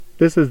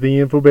This is the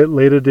Infobit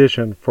Late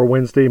Edition for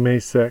Wednesday, May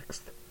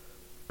 6th.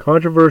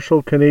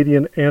 Controversial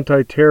Canadian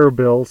anti-terror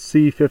bill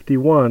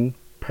C-51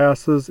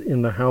 passes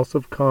in the House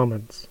of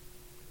Commons.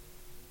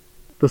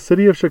 The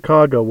city of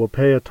Chicago will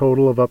pay a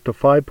total of up to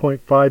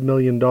 $5.5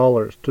 million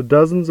to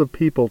dozens of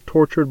people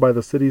tortured by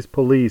the city's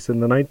police in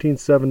the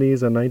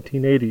 1970s and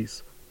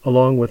 1980s,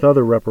 along with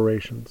other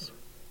reparations.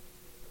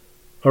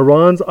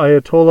 Iran's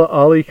Ayatollah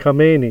Ali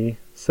Khamenei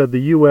said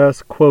the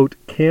U.S., quote,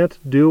 can't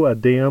do a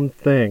damn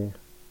thing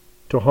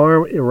to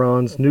harm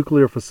Iran's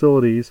nuclear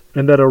facilities,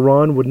 and that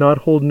Iran would not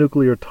hold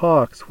nuclear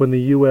talks when the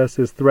U.S.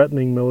 is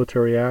threatening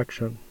military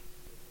action.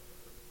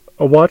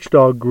 A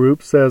watchdog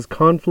group says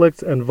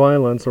conflicts and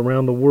violence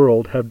around the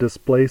world have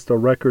displaced a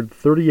record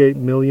 38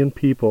 million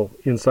people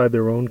inside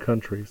their own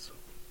countries.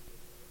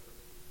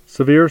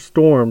 Severe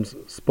storms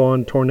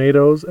spawned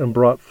tornadoes and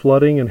brought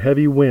flooding and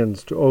heavy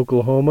winds to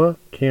Oklahoma,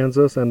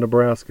 Kansas, and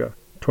Nebraska.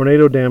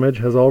 Tornado damage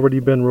has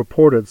already been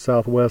reported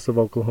southwest of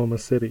Oklahoma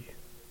City.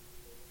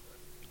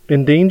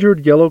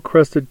 Endangered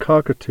yellow-crested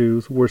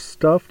cockatoos were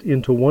stuffed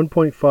into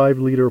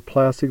 1.5-liter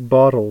plastic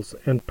bottles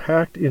and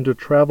packed into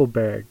travel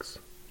bags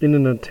in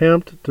an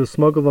attempt to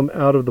smuggle them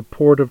out of the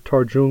port of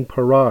Tanjung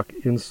Perak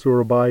in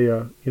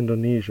Surabaya,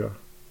 Indonesia.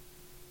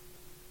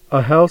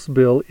 A House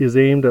bill is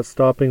aimed at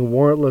stopping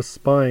warrantless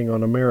spying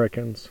on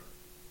Americans.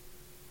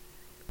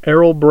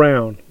 Errol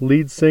Brown,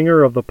 lead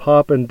singer of the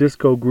pop and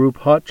disco group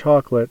Hot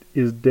Chocolate,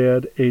 is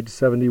dead, age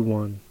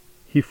 71.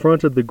 He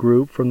fronted the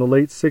group from the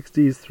late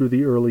 60s through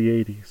the early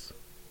 80s.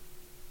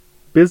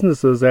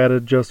 Businesses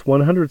added just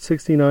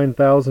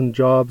 169,000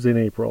 jobs in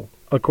April,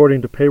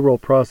 according to payroll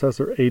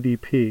processor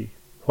ADP,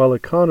 while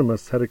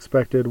economists had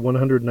expected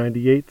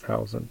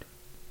 198,000.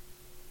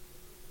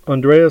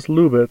 Andreas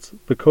Lubitz,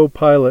 the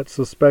co-pilot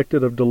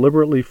suspected of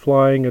deliberately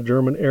flying a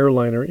German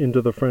airliner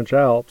into the French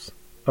Alps,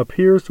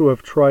 appears to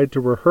have tried to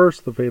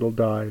rehearse the fatal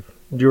dive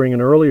during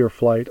an earlier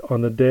flight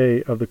on the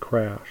day of the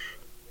crash.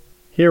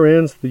 Here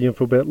ends the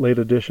Infobit Late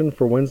Edition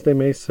for Wednesday,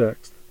 May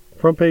 6th.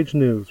 Front page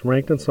news,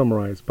 ranked and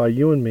summarized by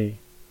you and me.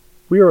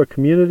 We are a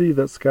community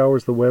that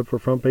scours the web for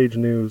front page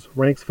news,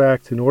 ranks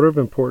facts in order of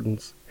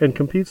importance, and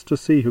competes to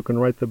see who can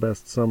write the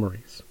best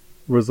summaries.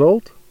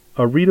 Result?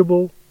 A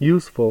readable,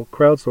 useful,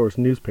 crowdsourced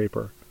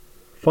newspaper.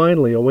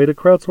 Finally, a way to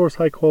crowdsource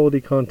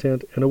high-quality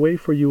content and a way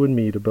for you and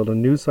me to build a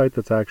news site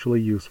that's actually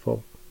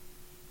useful.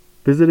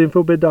 Visit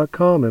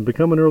Infobit.com and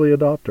become an early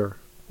adopter.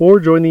 Or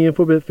join the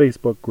Infobit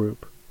Facebook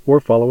group. Or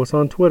follow us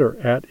on Twitter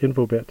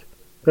 @Infobit.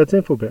 That's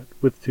Infobit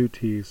with 2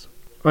 T's.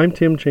 I'm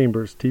Tim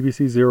Chambers,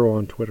 TBC0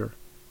 on Twitter.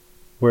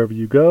 Wherever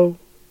you go,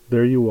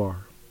 there you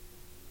are.